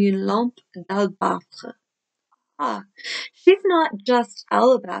comme une lampe d'albâtre. Ah, she's not just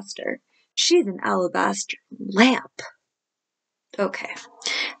alabaster, she's an alabaster lamp. Okay.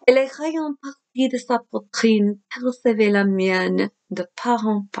 Et les rayons partis de sa poitrine percevaient la mienne de part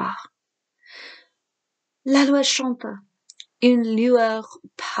en part. L'alouette chanta. Une lueur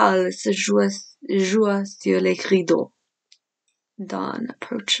pâle se joua sur les rideaux. Dawn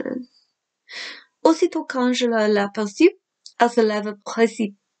approaches. Aussitôt qu'Angela l'aperçut, elle se leva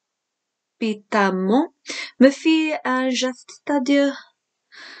précipitamment, me fit un geste, c'est-à-dire,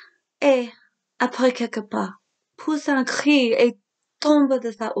 et, après quelques pas, poussa un cri et tomba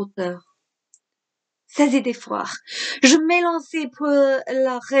de sa hauteur. Saisi d'effroi, je m'élançai pour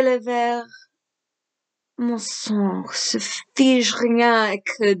la relever. Mon sang se fige rien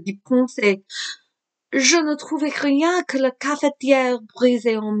que d'y penser. Je ne trouvais rien que la cafetière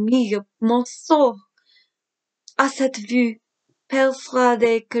brisée en mille morceaux. À cette vue,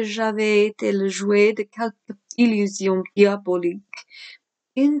 persuadée que j'avais été le jouet de quelque illusion diabolique,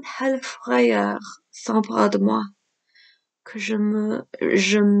 une telle frayeur s'empara de moi que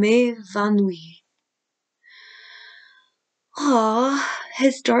je m'évanouis. Ah,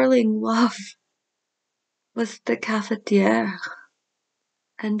 his darling love was the cafetiere,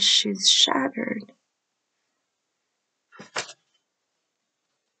 and she's shattered.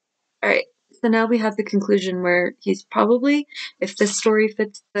 All right, so now we have the conclusion where he's probably, if this story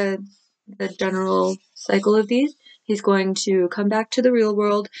fits the general cycle of these, he's going to come back to the real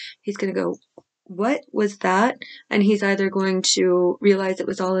world. He's going to go, what was that? And he's either going to realize it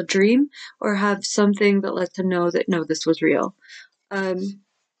was all a dream or have something that lets him know that, no, this was real. So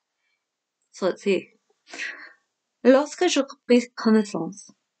let's see. Lorsque je repris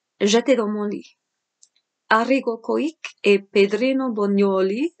connaissance, j'étais dans mon lit. Arrigo Coic et Pedrino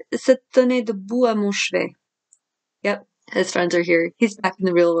Bognoli se tenaient debout à mon chevet. Yep, his friends are here. He's back in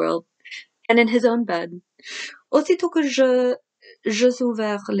the real world. And in his own bed. Aussitôt que j'eus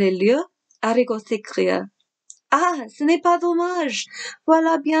ouvert les yeux, Arrigo s'écria. Ah, ce n'est pas dommage.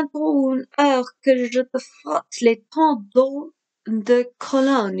 Voilà bientôt une heure que je te frotte les tons d'eau de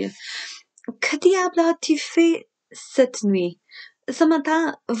Cologne. Que diable as-tu fait cette nuit? Ce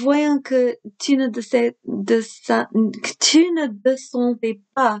matin, voyant que tu ne descendais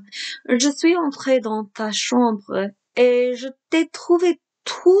pas, je suis entrée dans ta chambre et je t'ai trouvé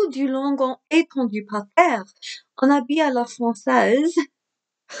tout du long étendu par terre, en habit à la française.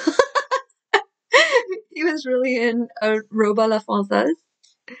 He was really in a robe à la française.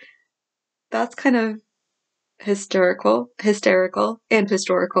 That's kind of hysterical, and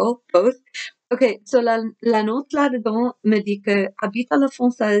historical, both. Okay, so la note là-dedans me dit que habit à la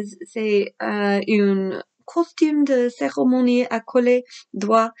française, c'est un costume de cérémonie à collet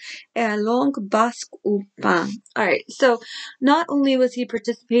doigt et à longue basque ou pain. Alright, so not only was he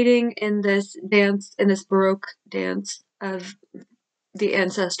participating in this dance, in this Baroque dance of the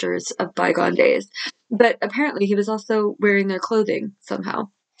ancestors of bygone days, but apparently he was also wearing their clothing somehow.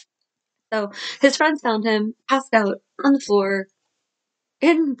 So his friends found him passed out on the floor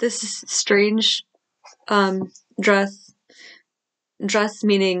in this strange dress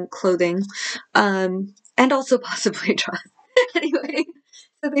meaning clothing, and also possibly dress. Anyway,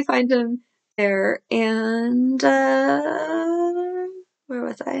 so they find him there, and where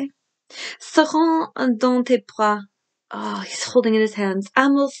was I? Serrant dans tes bras. Oh, he's holding in his hands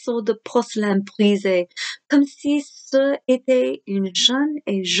un morceau de porcelain brisé, comme si ce était une jeune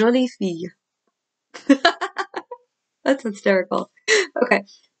et jolie fille. That's hysterical. Okay.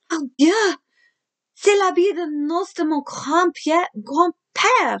 Oh, Dieu! C'est l'habit de noces de mon grand-père.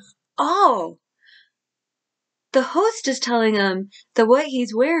 Oh! The host is telling him that what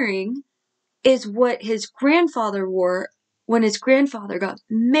he's wearing is what his grandfather wore when his grandfather got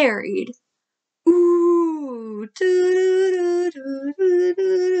married. Ooh!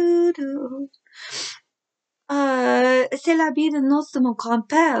 C'est l'habit de noces de mon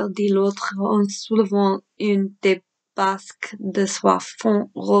grand-père, dit l'autre en soulevant une des basques de soie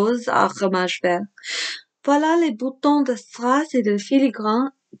fond rose à ramage vert. Voilà les boutons de strass et de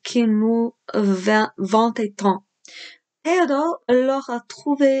filigrane qui nous vantaient tant. Théodore l'aura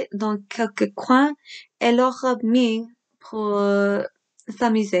trouvé dans quelque coin et l'aura mis pour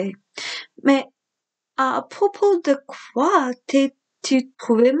s'amuser. Mais à propos de quoi t'es-tu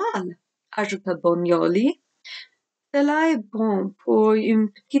trouvé mal? Ajouta Bognoli. Cela est bon pour une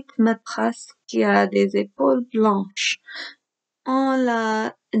petite maîtresse qui a des épaules blanches. On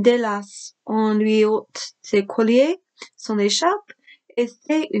la délace, on lui ôte ses colliers, son écharpe, et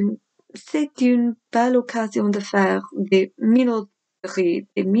c'est une belle occasion de faire des coquetteries.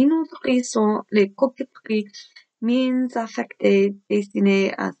 Tes minauderies sont les coquetteries, mines affectées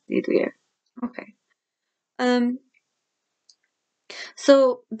destinées à séduire. Okay.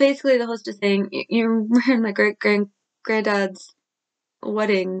 So basically the host is saying, you're wearing my granddad's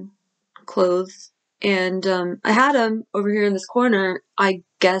wedding clothes, and I had them over here in this corner. I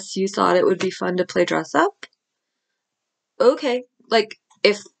guess you thought it would be fun to play dress up? Okay. Like,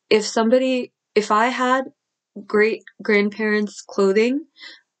 if I had great grandparents' clothing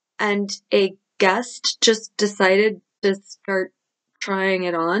and a guest just decided to start trying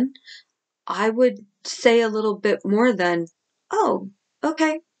it on, I would say a little bit more than, oh,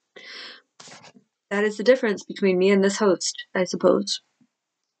 okay. That is the difference between me and this host, I suppose.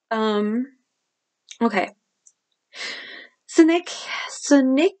 Okay. Ce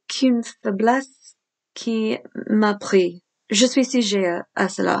n'est qu'une faiblesse qui m'a pris. Je suis sujet à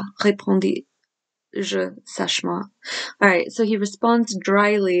cela, répondis-je sèchement. Alright, so he responds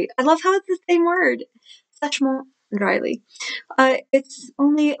dryly. I love how it's the same word. Sèchement, dryly. It's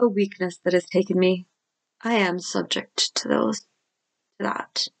only a weakness that has taken me. I am subject to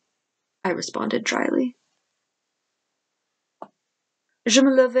that. I responded dryly. Je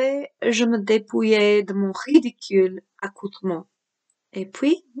me levai, je me dépouillai de mon ridicule accoutrement. Et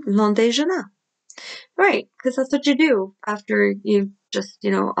puis, l'on déjeuna. Right, because that's what you do after you just,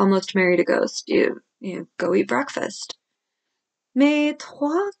 almost married a ghost. You go eat breakfast. Mes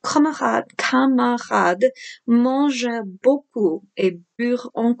trois camarades mangèrent beaucoup et burent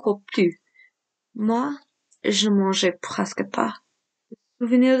encore plus. Moi, je ne mangeais presque pas. Le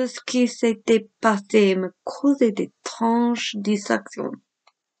souvenir de ce qui s'était passé me causait d'étranges distractions.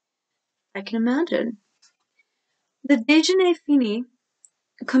 I can imagine. Le déjeuner fini,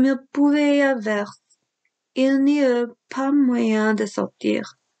 comme il pouvait y avoir, il n'y eut pas moyen de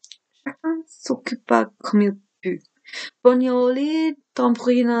sortir. Chacun s'occupa comme il put. Bognoli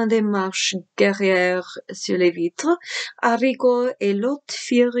tambourina des marches guerrières sur les vitres. Arrigo et l'autre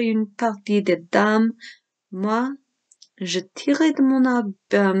firent une partie des dames. Moi, je tirai de mon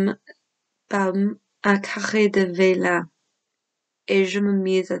album un carré de vélin et je me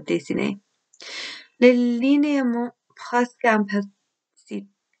mis à dessiner. Les linéaments presque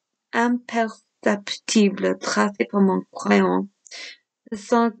imperceptibles tracés par mon crayon,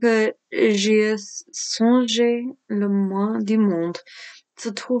 sans que j'y songé le moins du monde, se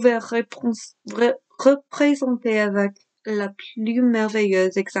trouvaient représentés avec la plus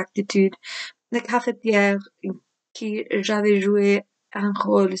merveilleuse exactitude. La cafetière qui j'avais joué un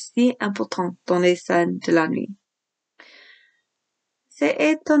rôle si important dans les scènes de la nuit. C'est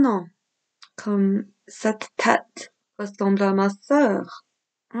étonnant, comme cette tête ressemble à ma sœur,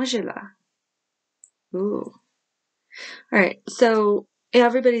 Angela. Ooh. Alright, so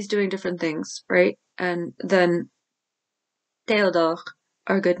everybody's doing different things, right? And then Theodore,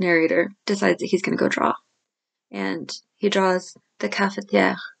 our good narrator, decides that he's going to go draw. And he draws the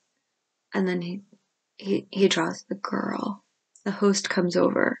cafetiere, and then he draws the girl. The host comes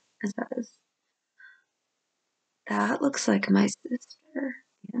over and says, that looks like my sister,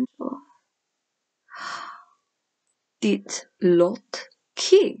 Angela. Dit l'autre,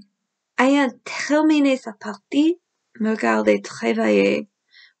 qui, ayant terminé sa partie, me regardait travailler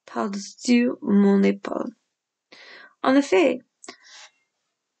par-dessus mon épaule. En effet,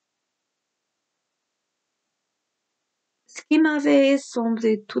 ce qui m'avait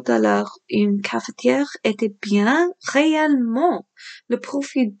semblé tout à l'heure une cafetière était bien réellement le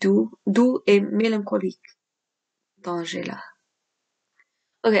profil doux et mélancolique d'Angela.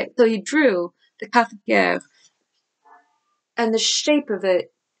 Okay, so he drew the cafetiere, and the shape of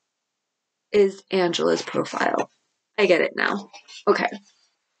it is Angela's profile. I get it now. Okay.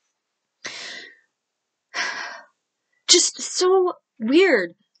 Just so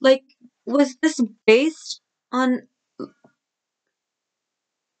weird. Like, was this based on...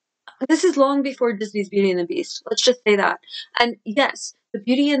 This is long before Disney's Beauty and the Beast. Let's just say that. And yes, the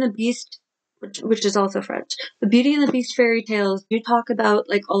Beauty and the Beast, which is also French, the Beauty and the Beast fairy tales do talk about,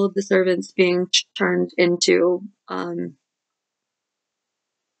 like, all of the servants being turned into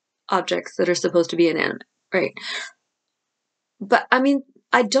objects that are supposed to be inanimate, right? But, I mean,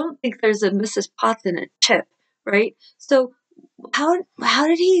 I don't think there's a Mrs. Potts in a chip, right? So how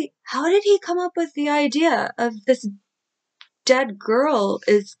did he come up with the idea of this dead girl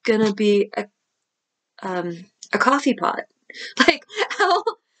is gonna be a coffee pot? Like, how?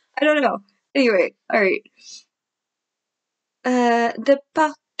 I don't know. Anyway, all right. De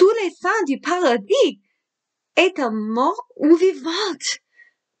par tous les saints du paradis, est-elle morte ou vivante?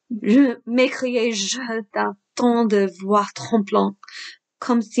 M'écriai-je d'un ton de voix tremblant,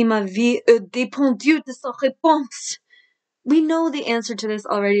 comme si ma vie eût dépendu de sa réponse. We know the answer to this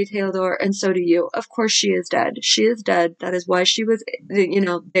already, Theodore, and so do you. Of course she is dead. She is dead. That is why she was,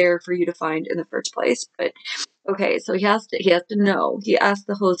 there for you to find in the first place. But okay, so he has to know. He asked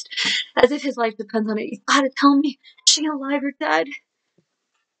the host, as if his life depends on it. You've got to tell me, is she alive or dead?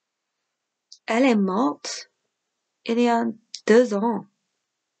 Elle est morte il y a 2 ans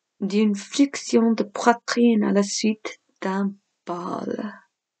d'une fluxion de poitrine à la suite d'un bal.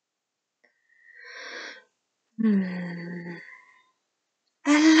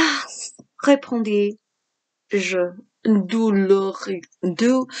 Hélas, répondis-je douloureusement,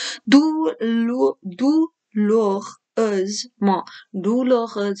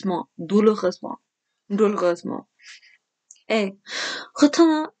 et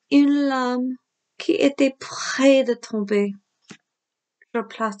retenant une larme qui était près de tomber, je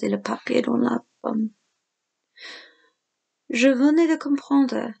plaçai le papier dans la pomme. Je venais de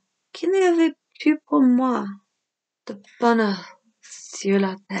comprendre qu'il n'y avait plus pour moi de bonheur sur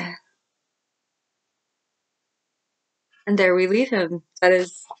la terre. And there we leave him. That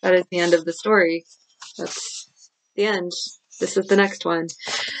is the end of the story. That's the end. This is the next one.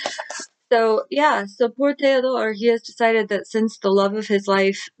 So poor Theodore, he has decided that since the love of his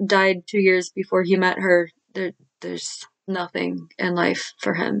life died 2 years before he met her, there's nothing in life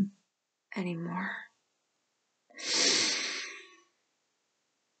for him anymore.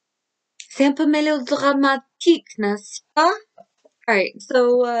 C'est un peu mélodramatique, n'est-ce pas? Alright,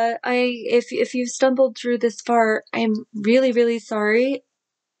 so if you've stumbled through this far, I'm really, really sorry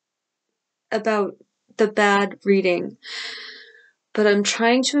about the bad reading. But I'm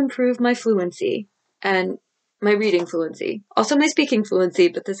trying to improve my fluency and my reading fluency. Also my speaking fluency,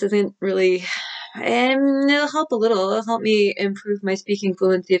 but this isn't really... it'll help a little. It'll help me improve my speaking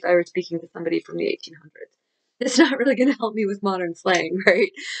fluency if I were speaking to somebody from the 1800s. It's not really going to help me with modern slang,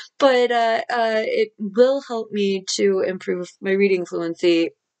 right? But it will help me to improve my reading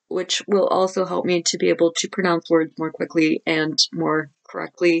fluency, which will also help me to be able to pronounce words more quickly and more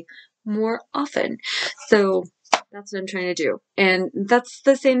correctly more often. So that's what I'm trying to do. And that's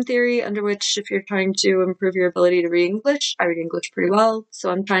the same theory under which if you're trying to improve your ability to read English, I read English pretty well.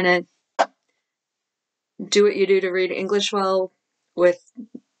 So I'm trying to do what you do to read English well with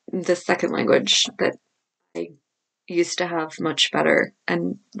the second language that I used to have much better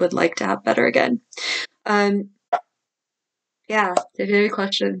and would like to have better again. If you have any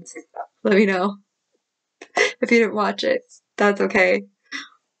questions, let me know. If you didn't watch it, that's okay.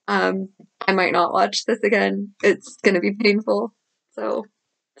 I might not watch this again. It's gonna be painful. So,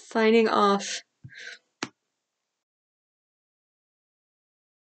 signing off.